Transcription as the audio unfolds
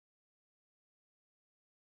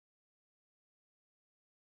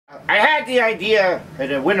I had the idea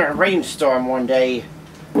at a winter rainstorm one day,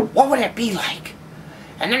 what would it be like?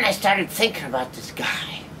 And then I started thinking about this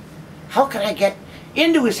guy. How can I get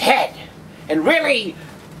into his head? And really,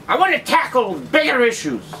 I want to tackle bigger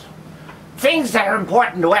issues. Things that are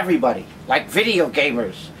important to everybody, like video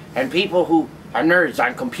gamers and people who are nerds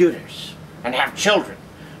on computers and have children.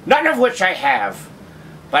 None of which I have,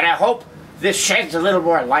 but I hope this sheds a little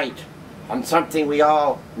more light on something we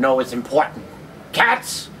all know is important.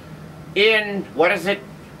 Cats in, what is it?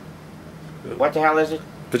 What the hell is it?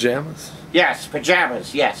 Pajamas? Yes,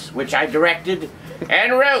 Pajamas, yes, which I directed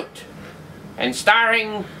and wrote, and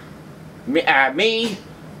starring me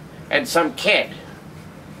and some kid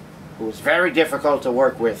who was very difficult to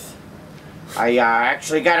work with. I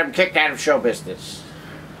actually got him kicked out of show business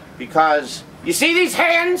because, you see these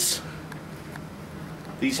hands?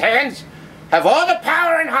 These hands have all the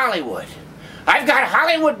power in Hollywood. I've got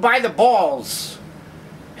Hollywood by the balls,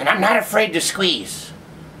 and I'm not afraid to squeeze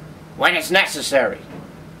when it's necessary.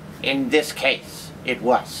 In this case, it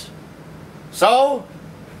was. So,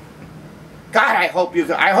 God, I hope you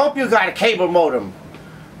got a cable modem,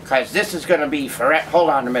 because this is going to be forever. Hold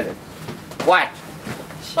on a minute. What?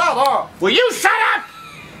 Shut up! Will you shut up?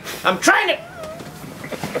 I'm trying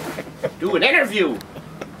to do an interview.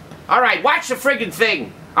 All right, watch the friggin'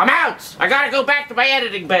 thing. I'm out. I gotta go back to my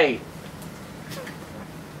editing bay.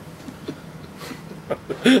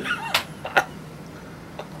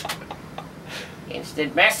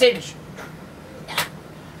 Instant message.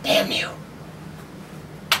 Damn you.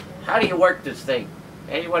 How do you work this thing?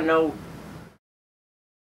 Anyone know?